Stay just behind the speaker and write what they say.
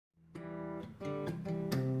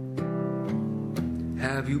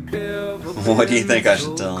Have you ever What do you think I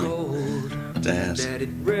should tell him to ask? that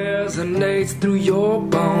it resonates through your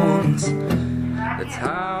bones? That's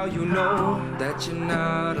how you know that you're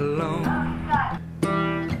not alone.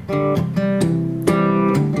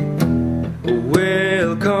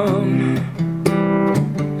 Welcome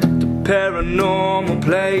to Paranormal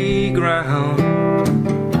Playground,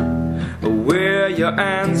 where your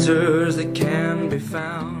answers that can be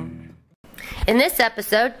found. In this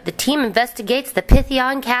episode, the team investigates the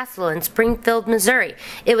Pythian Castle in Springfield, Missouri.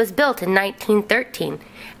 It was built in 1913.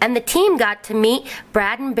 And the team got to meet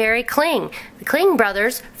Brad and Barry Klinge, the Klinge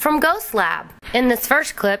brothers from Ghost Lab. In this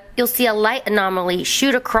first clip, you'll see a light anomaly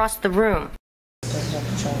shoot across the room.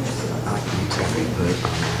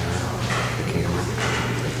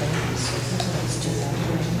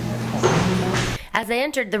 As I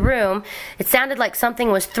entered the room, it sounded like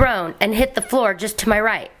something was thrown and hit the floor just to my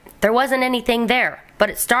right. There wasn't anything there,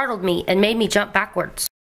 but it startled me and made me jump backwards.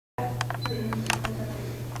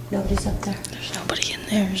 Nobody's up there. There's nobody in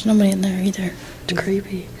there. There's nobody in there either. It's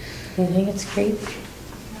creepy. You think it's creepy?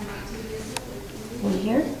 In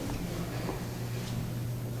here?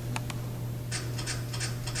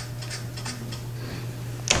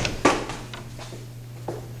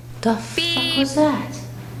 The fuck was that?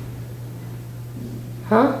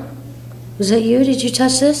 Huh? Was that you? Did you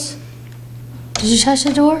touch this? Did you touch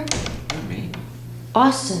the door? Me?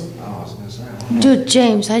 Austin. Oh, I was gonna say. Dude,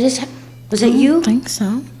 James, was it you? I think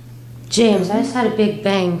so. James, I just had a big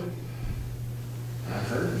bang. I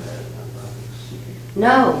heard that.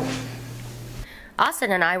 No.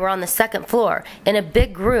 Austin and I were on the second floor, in a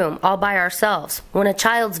big room, all by ourselves, when a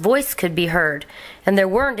child's voice could be heard, and there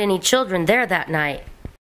weren't any children there that night.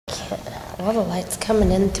 All the lights coming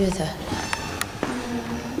in through the...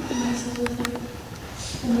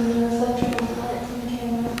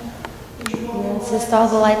 It's just all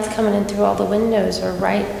the lights coming in through all the windows are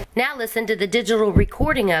right. Now listen to the digital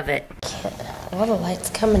recording of it. All the lights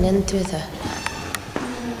coming in through the...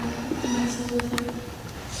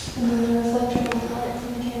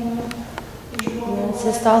 It's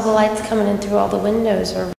just all the lights coming in through all the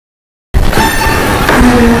windows are...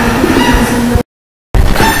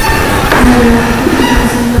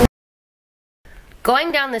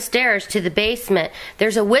 Going down the stairs to the basement,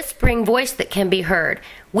 there's a whispering voice that can be heard.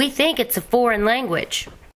 We think it's a foreign language.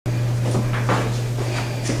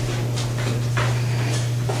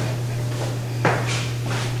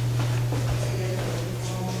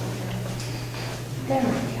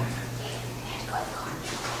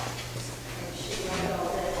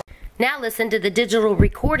 Now listen to the digital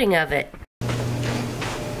recording of it.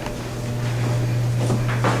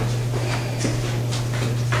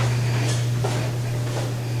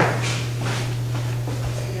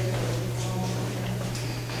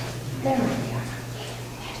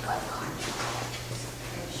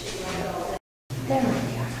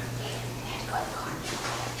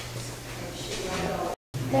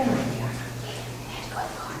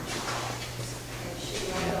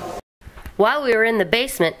 While we were in the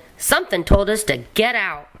basement, something told us to get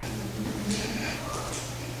out.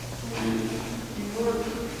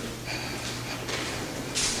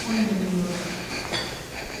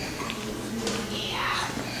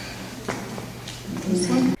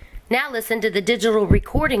 Now listen to the digital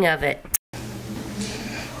recording of it.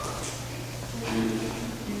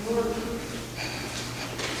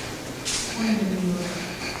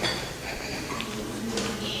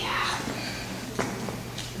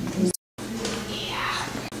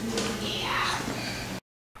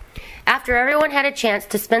 After everyone had a chance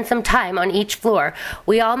to spend some time on each floor,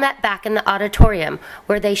 we all met back in the auditorium,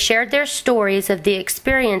 where they shared their stories of the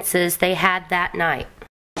experiences they had that night.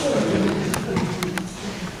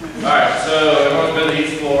 Alright, so everyone's been to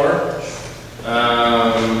each floor.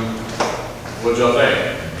 What'd y'all think?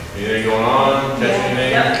 Anything going on? Catch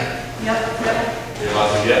anything? Yep.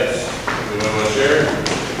 Lots of gets. Anyone want to share?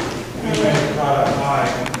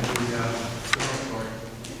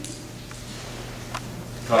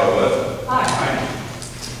 Caught what? Hi.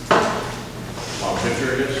 Long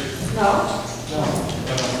picture, I guess? No.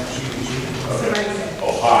 Okay.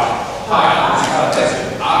 Oh, hi.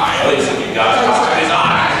 Hi. At least you got his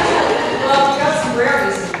eye. Well, we got some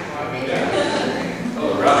rarities.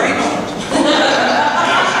 Oh, right.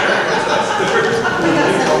 We got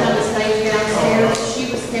something on the stage downstairs. She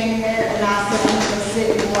was standing there, and I said, I'm going to sit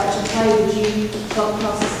and watch and play with you, go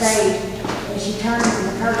across the stage. And she turned, and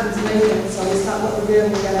the curtain's moving, so it's not what we're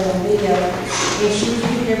doing, we got it on video. And she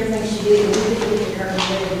repeated everything she did, and we didn't get the curtains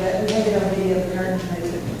moving, but we had it on video, the curtains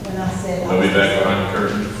moving. And I said, They'll be back behind the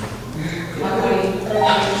curtain.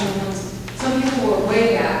 Some people were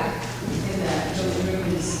way back in those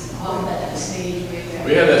movies on that stage way back.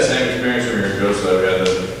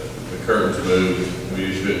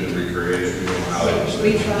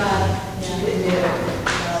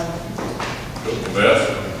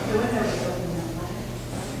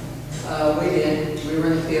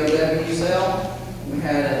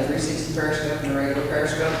 some periscope and a regular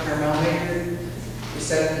periscope, thermometer. We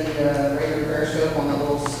set the regular periscope on that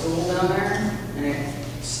little stool down there, and it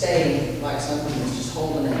stayed like something was just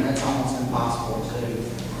holding it, and that's almost impossible to do.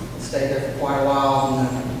 It stayed there for quite a while, and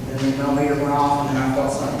then the thermometer went off, and then I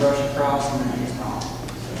felt something brush across, and then it was gone.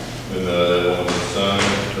 And the one with the sun,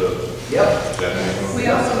 Yep. that We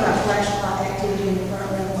also got flashlight activity in the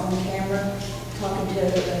front room on camera, talking to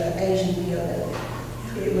Asian VO.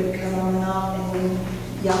 It would come on and off, and when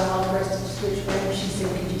y'all called the rest of the switch room, she said,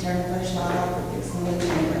 could you turn the flashlight off or fix the movie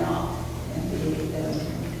and went off? And we did it, that was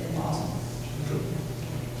awesome.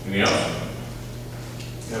 Anything else?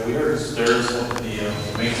 Yeah, we heard stairs up the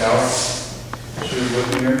main tower. She was with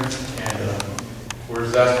me here, and we're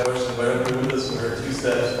just asking questions, why don't you with us? We heard 2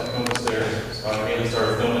 steps coming up the stairs. So I immediately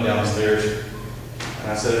started filming down the stairs.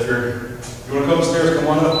 And I said, if you want to come upstairs, come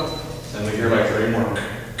on up. And we hear like 3 more.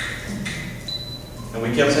 And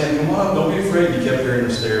we kept saying, come on up, don't be afraid. You kept hearing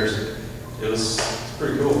the stairs. It was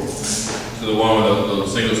pretty cool. So the one with the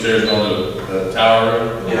single stairs on the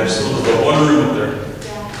tower? Yeah, just one room up there.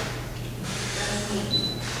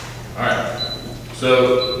 Alright,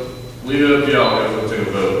 so leave it up to y'all, guys, we'll take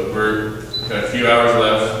a vote. We're got a few hours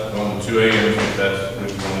left on the 2 a.m. if that's what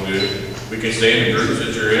you want to do. We can stay in the groups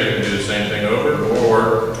that you're in and do the same thing over,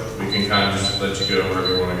 or we can kind of just let you go wherever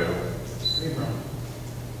you want to go.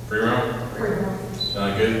 Free roam? Free roam.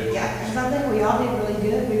 Sound good? Yeah, because I think we all did really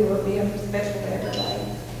good. We were being respectful to everybody.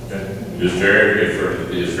 Okay. It was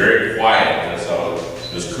very quiet. That's all.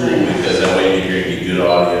 It was cool because that way you hear any good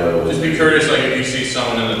audio. Just be courteous, like if you see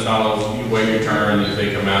someone in the tunnels, you wait your turn, if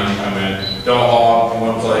they come out, you come in. Don't haul in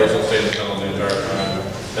one place, don't stay in the tunnels the entire time.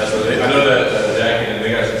 That's what I know that Jack and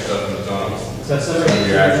they got some stuff in the tunnels. Is that somebody?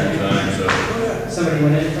 Your action time, so. Somebody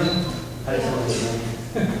went in from them? I just wanted to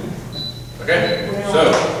know. Okay, so.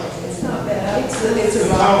 It's not bad. It's a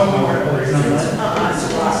rock. We'll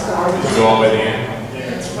go all the way to the end.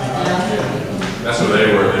 That's what they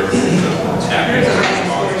were tapping.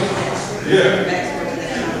 Yeah.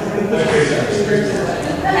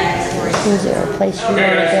 Is there a place you want Okay,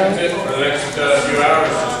 to guys, that's go? it for the next few hours.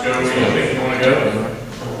 Just go where you think you want to go.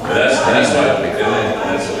 That's what we did.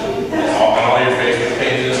 That's On all your Facebook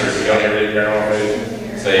pages, or if you got your paranormal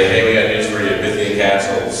page, say, hey, we got news for you. Pythian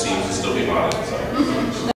Castle seems to still be haunted. So.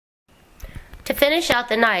 To finish out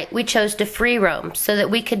the night, we chose to free roam so that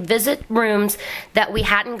we could visit rooms that we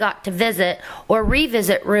hadn't got to visit or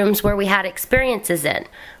revisit rooms where we had experiences in.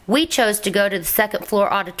 We chose to go to the 2nd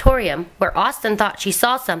floor auditorium where Austin thought she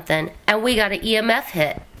saw something and we got an EMF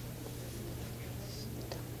hit.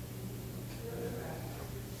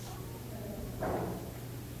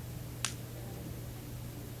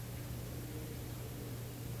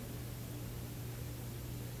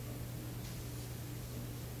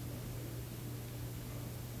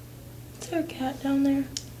 Is there a cat down there?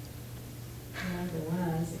 Yeah, there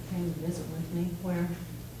was. It came to visit with me. Where?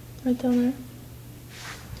 Right down there?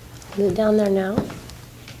 Is it down there now?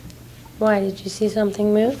 Why, did you see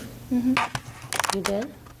something move? Mm-hmm. You did?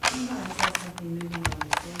 Somebody said something moving on the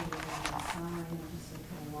thing with a sign and just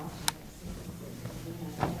kind of watching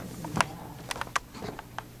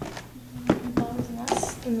it. That was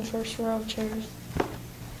nice. In the first row of chairs.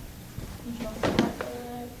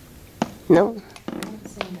 No.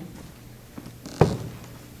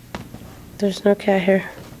 There's no cat here.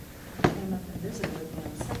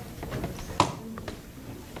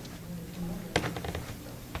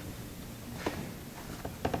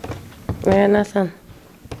 Yeah, nothing.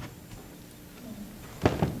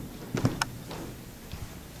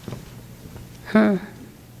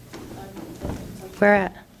 Where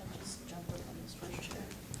at?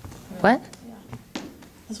 What? Yeah.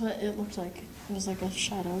 That's what it looked like. It was like a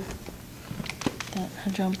shadow that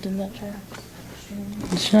had jumped in that chair.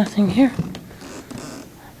 There's nothing here.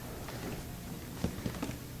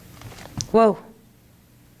 Whoa.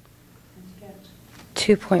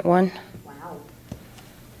 2.1. Wow.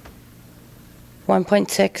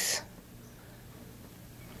 1.6.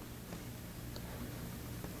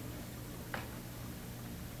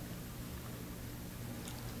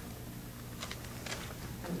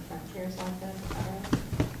 Front chairs like that.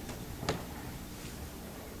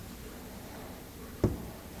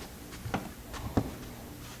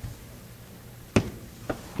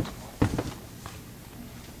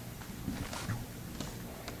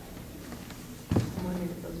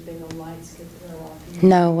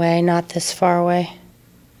 No way, not this far away.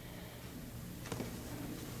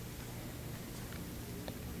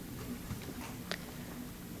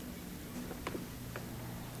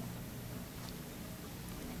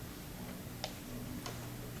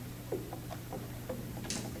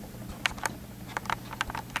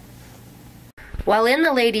 While in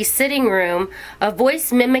the ladies' sitting room, a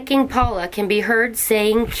voice mimicking Paula can be heard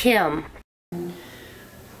saying Kim.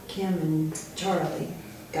 Kim and Charlie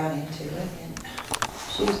got into it, and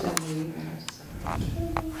she was going to leave.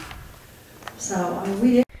 So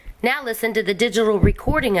we did. Now listen to the digital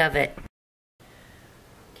recording of it.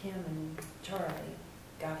 Kim and Charlie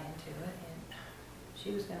got into it, and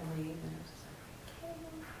she was going to leave.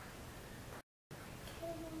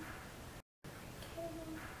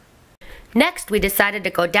 Next, we decided to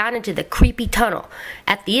go down into the creepy tunnel.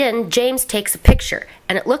 At the end, James takes a picture,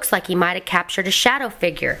 and it looks like he might have captured a shadow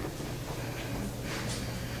figure.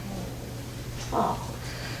 Oh,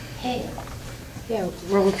 hey. Yeah,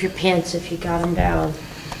 roll up your pants if you got them down.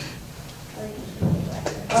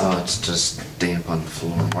 Oh, it's just damp on the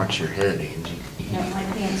floor. Watch your head, Angie. No, my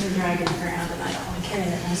pants are dragging around and I don't want to carry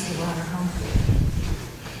that nasty water home.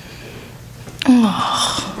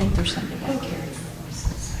 Oh, I think there's something back here.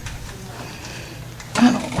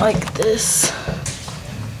 I don't like this.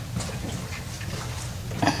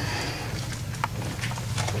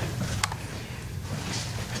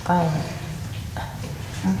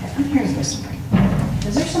 Okay, I'm hearing whispering.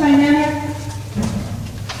 Is there somebody down here?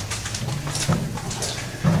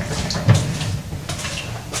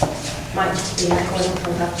 Might just be echoing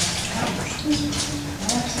from the...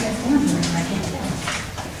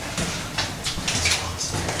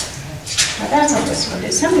 That's not whispering.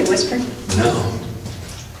 Is somebody whispering? No.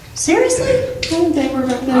 Seriously? They were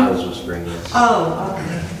back there. I was whispering this. Oh,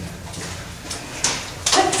 okay.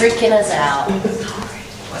 Quit freaking us out.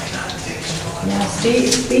 Now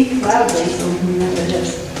speak loudly so we can remember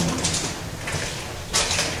this.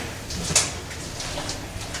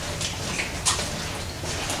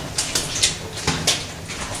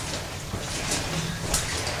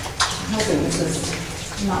 I'm hoping this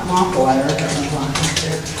is not mop water or something like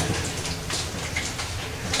that.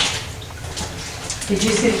 Did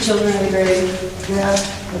you see the children in the grave? Yeah.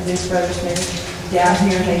 Of these brothers maybe? Down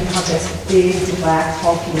here, they have this big black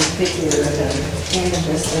hulking figure at the end of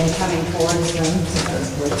this thing coming towards them,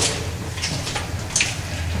 supposedly.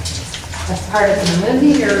 That's part of the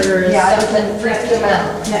movie, or Yeah, something freaked them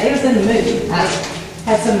out? No, it was in the movie. I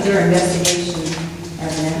had some of their investigation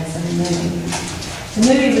evidence in the movie. The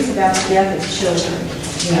movie was about the death of children.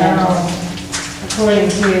 You know, according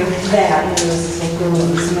to that, this little girl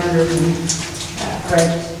that was murdered and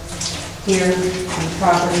raped here on the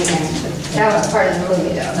property, and That was part of the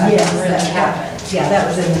movie, though. That yes, really that happened. Yeah, that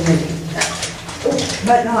was in the movie.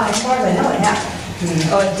 But no, as far as I know, it happened.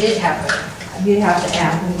 Oh, it did happen. You'd have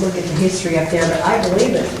to look at the history up there, but I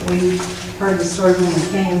believe it. We heard the story when we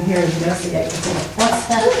came here to investigate. What's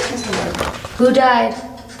that? Who died?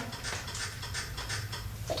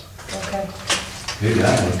 Okay. Who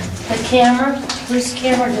died? The camera? Whose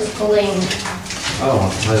camera just gleamed? Oh,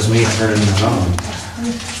 that was me turning it on.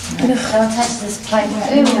 Don't touch this pipe. Ooh.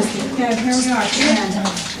 Okay, here we are.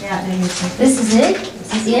 Yeah, This is it?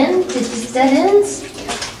 The end? That ends?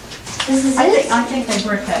 This is it? I think they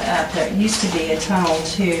broke that up. There used to be a tunnel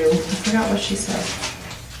too. I forgot what she said.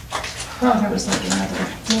 There was like another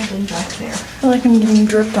building back there. I feel like I'm getting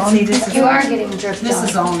dripped on. See, this is You are getting dripped This on.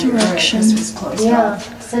 is on Direction. This was closed Yeah, off.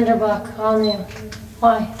 Cinderblock on you.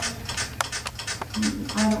 Why?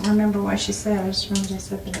 I don't remember what she said. I just remember they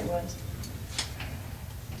said that it was.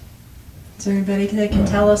 Is there anybody that can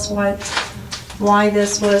tell us why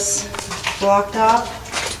this was blocked off?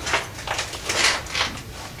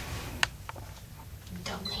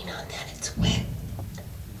 Don't lean on that, it's wet.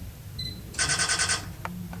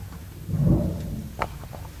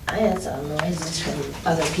 I had some noises from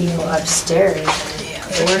other people upstairs.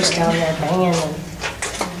 The doors down there banging.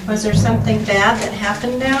 And Was there something bad that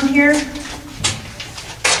happened down here?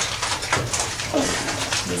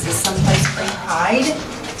 Is this someplace they hide?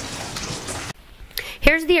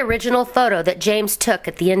 Here's the original photo that James took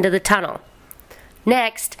at the end of the tunnel.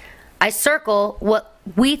 Next, I circle what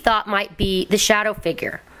we thought might be the shadow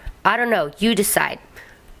figure. I don't know, you decide.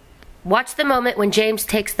 Watch the moment when James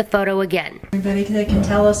takes the photo again. Anybody that can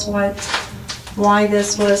tell us why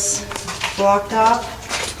this was blocked off?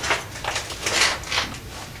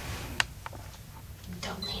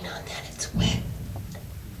 don't lean on that, it's wet.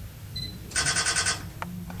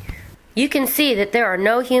 You can see that there are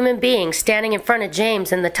no human beings standing in front of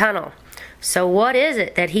James in the tunnel. So what is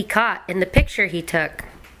it that he caught in the picture he took?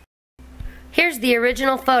 Here's the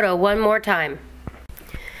original photo one more time.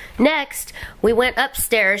 Next, we went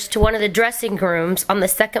upstairs to one of the dressing rooms on the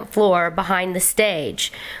second floor behind the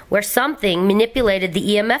stage, where something manipulated the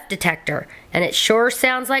EMF detector, and it sure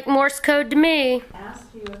sounds like Morse code to me.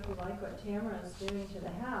 Asked you if you like what Tamara is doing to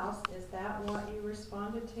the house. Is that what you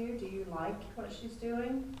responded to? Do you like what she's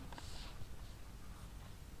doing?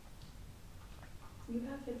 You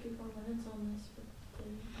have 54 minutes on this with the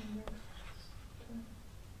number.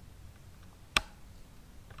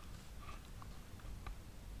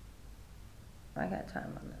 I got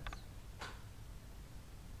time on this.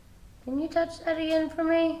 Can you touch that again for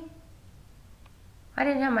me? I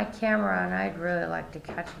didn't have my camera on. I'd really like to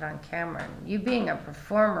catch it on camera. And you being a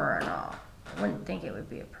performer and all, I wouldn't think it would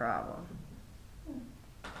be a problem.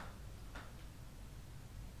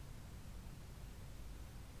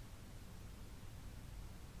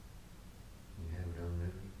 You have your own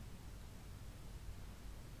movie?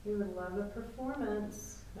 You would love a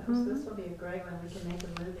performance. This will be a great one. We can make a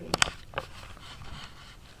movie.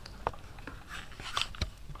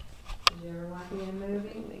 Did you ever want to be in a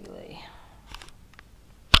movie? Legally.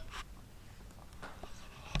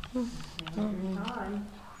 Time.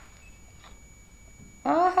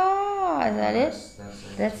 Aha! Is that it?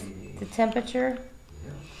 That's the temperature?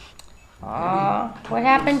 Aw, what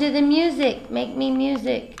happened to the music? Make me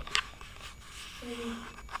music.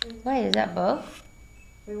 Wait, is that both?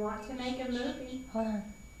 We want to make a movie. Hold on.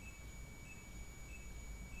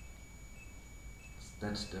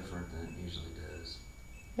 That's different than it usually does.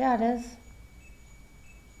 Yeah, it is.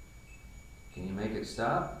 Can you make it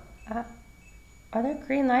stop? Are there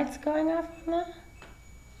green lights going off on that?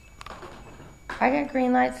 I got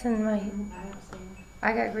green lights in my...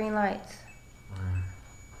 I got green lights.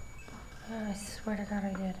 Oh, I swear to God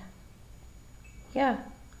I did. Yeah.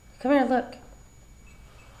 Come here, look.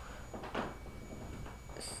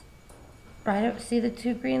 Right up, see the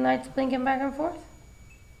two green lights blinking back and forth?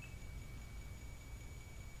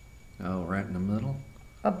 Oh, right in the middle?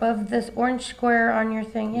 Above this orange square on your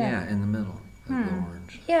thing, yeah. Yeah, in the middle of the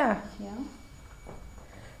orange. Yeah. Yeah.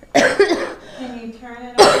 Can you turn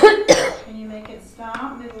it on? Can you make it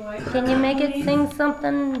stop? Move away from Can you make it sing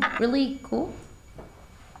something really cool?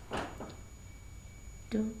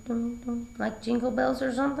 Dum, dum, dum. Like Jingle Bells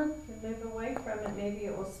or something? If you move away from it, maybe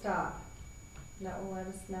it will stop. That will let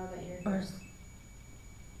us know that you're Or here.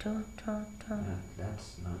 dun, dun, dun.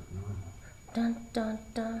 That's not normal. Dun, dun,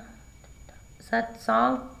 dun. Is that the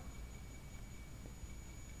song?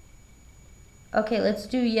 Okay, let's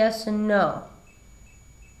do yes and no.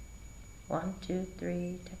 1, 2,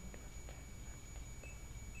 3.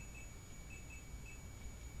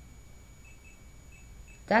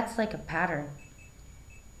 That's like a pattern.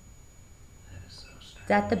 That is so strange. Is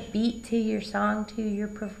that the beat to your song, to your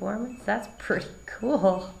performance? That's pretty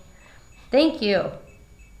cool. Thank you.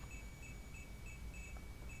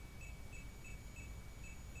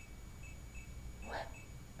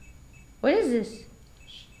 What is this?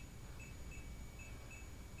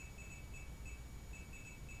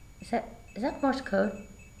 Is that Morse code?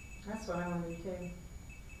 That's what I wanted to do.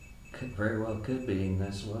 Could very well could be, and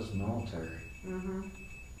this was military. Mm-hmm.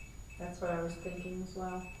 That's what I was thinking as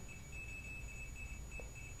well.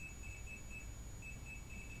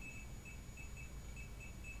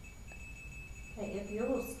 Okay, if you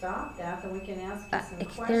will stop that, then we can ask you some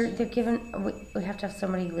questions. They're given. We have to have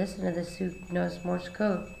somebody listen to this who knows Morse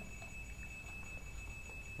code.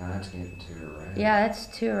 Now that's getting too erratic. Yeah, that's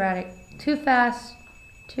too erratic. Too fast.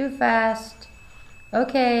 Too fast.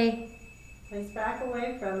 Okay. Please back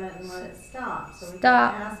away from it and let it stop so we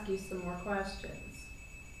Stop. can ask you some more questions.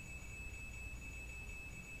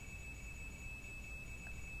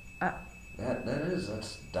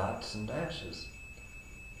 That's dots and dashes.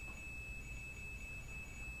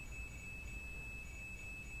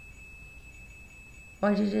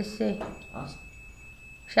 What did you just see? Awesome.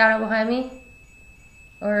 Shadow behind me?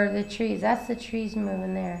 Or the trees? That's the trees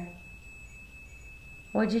moving there.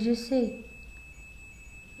 What did you just see?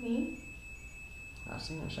 Me? I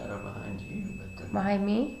seen a shadow behind you, but Behind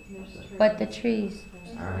me? There's trees. But the trees.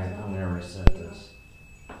 Alright, I'm gonna reset this.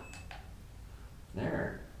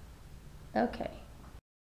 There. Okay.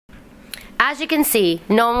 As you can see,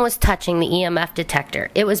 no one was touching the EMF detector.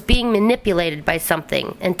 It was being manipulated by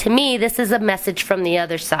something, and to me, this is a message from the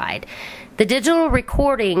other side. The digital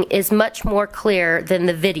recording is much more clear than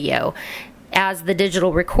the video, as the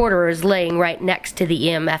digital recorder is laying right next to the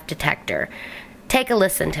EMF detector. Take a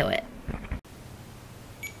listen to it.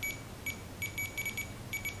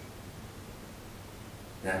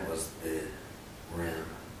 That was the rim.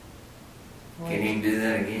 Can you do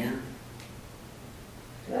that again?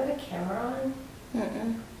 Do you have a camera on?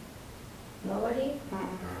 Mm-mm. Nobody?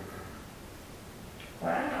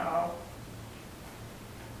 Wow.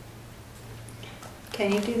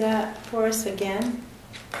 Can you do that for us again?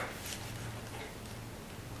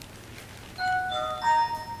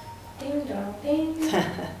 Ding dong ding.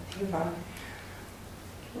 You're wrong.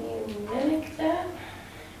 Can you mimic that?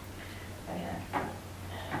 I got.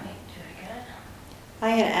 Wait, do I got it? I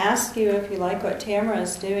I had asked you if you like what Tamara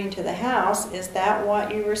is doing to the house. Is that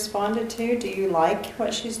what you responded to? Do you like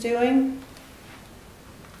what she's doing?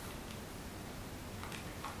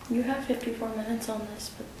 You have 54 minutes on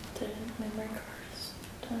this, but the memory card is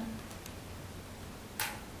done.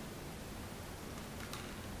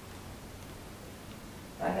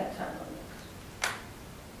 I got time on this.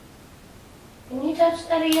 Can you touch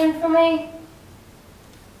that again for me?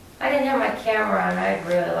 I didn't have my camera on. I'd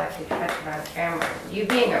really like to touch it on camera. You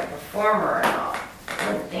being a performer and all,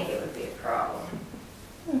 I wouldn't think it would be a problem.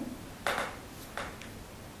 You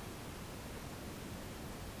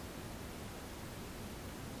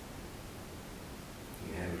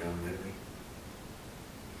have it on movie?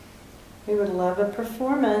 We would love a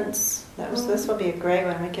performance. This will be a great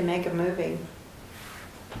one. We can make a movie.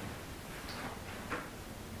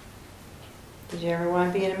 Did you ever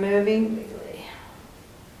want to be in a movie?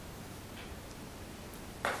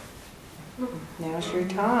 Now's your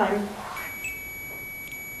time.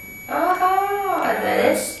 Oh,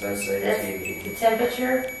 That's that's it. the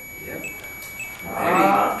temperature. Yep. Oh,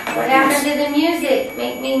 what happened to the music?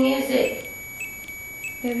 Make me music.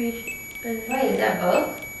 Maybe. Wait, is that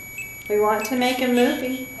both? We want to make a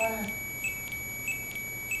movie.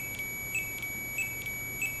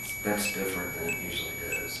 That's different than it usually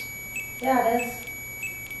does. Yeah, it is.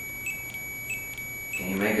 Can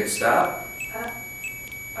you make it stop?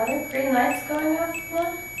 Are there green lights going off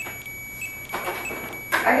now?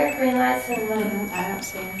 I got green lights in the... I don't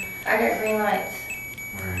see them. I got green lights.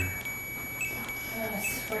 Where? Oh, I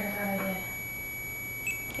swear to God I did.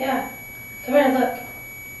 Yeah. Come here and look.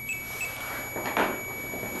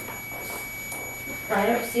 I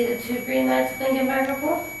don't see the two green lights blinking back and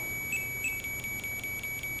forth.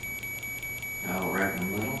 Oh, right in the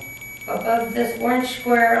middle? Above this orange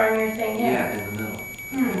square on your thing here. Yeah, in the middle.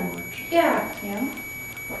 Orange. Yeah. Yeah.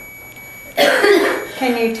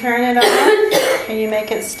 Can you turn it on? Can you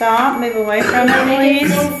make it stop? Move away from it, Make it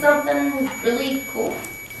please. sing something really cool.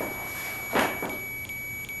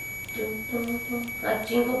 Like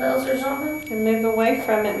Jingle Bells or something? And move away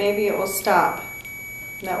from it, maybe it will stop.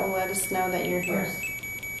 That will let us know that you're here.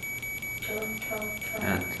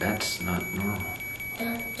 That's not normal.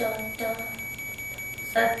 Dun, dun, dun.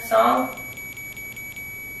 Is that the song?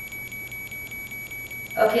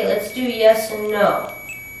 Okay, let's do yes and no.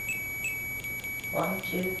 1,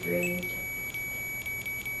 2, 3.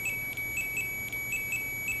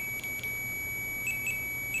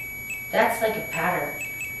 That's like a pattern.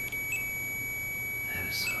 That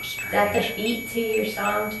is so strange. Is that the beat to your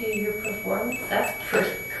song, to your performance? That's pretty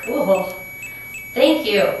cool. Thank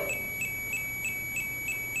you.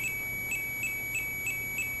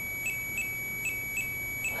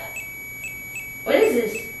 What is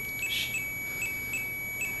this?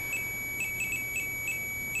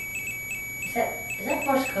 Is that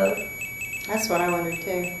Morse code? That's what I wondered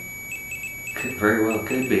too. Very well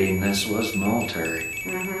could be, and this was military.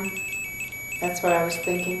 That's what I was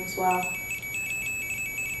thinking as well.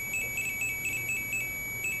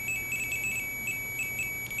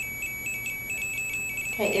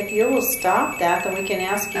 Okay, if you will stop that, then we can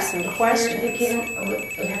ask you some questions. We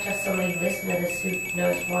have to have somebody listen to this who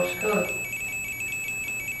knows Morse code.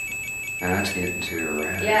 That's getting too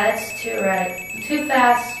erratic. Yeah, it's too right. Too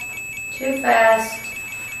fast. Too fast.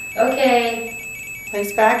 Okay.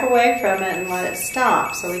 Please back away from it and let it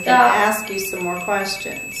stop so we can ask you some more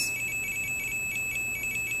questions.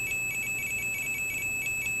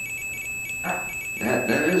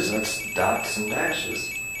 That's dots and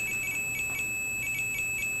dashes.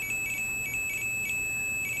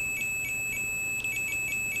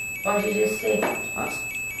 What did you just see? What?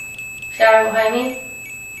 Shadow behind me?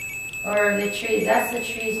 Or the trees? That's the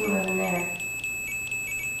trees moving there.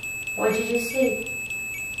 What did you just see?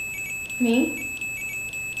 Me?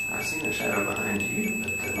 I seen a shadow behind you,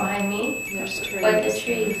 but Behind me? There's trees. But the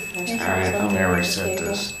trees. Alright, I thought we already set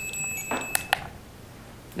this.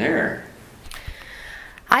 There.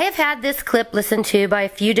 I have had this clip listened to by a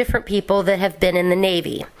few different people that have been in the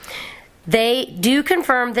Navy. They do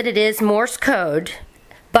confirm that it is Morse code,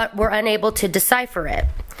 but were unable to decipher it.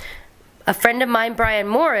 A friend of mine, Brian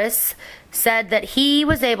Morris, said that he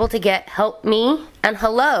was able to get help me and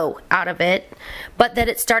hello out of it, but that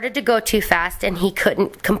it started to go too fast and he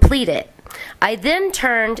couldn't complete it. I then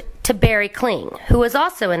turned to Barry Klinge, who was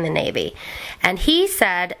also in the Navy, and he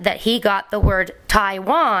said that he got the word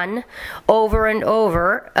Taiwan over and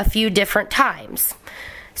over a few different times.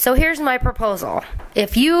 So here's my proposal.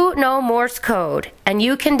 If you know Morse code and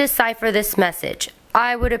you can decipher this message,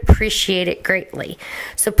 I would appreciate it greatly.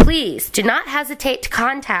 So please do not hesitate to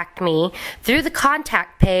contact me through the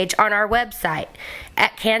contact page on our website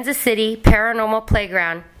at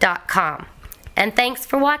kansascityparanormalplayground.com. And thanks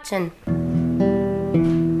for watching.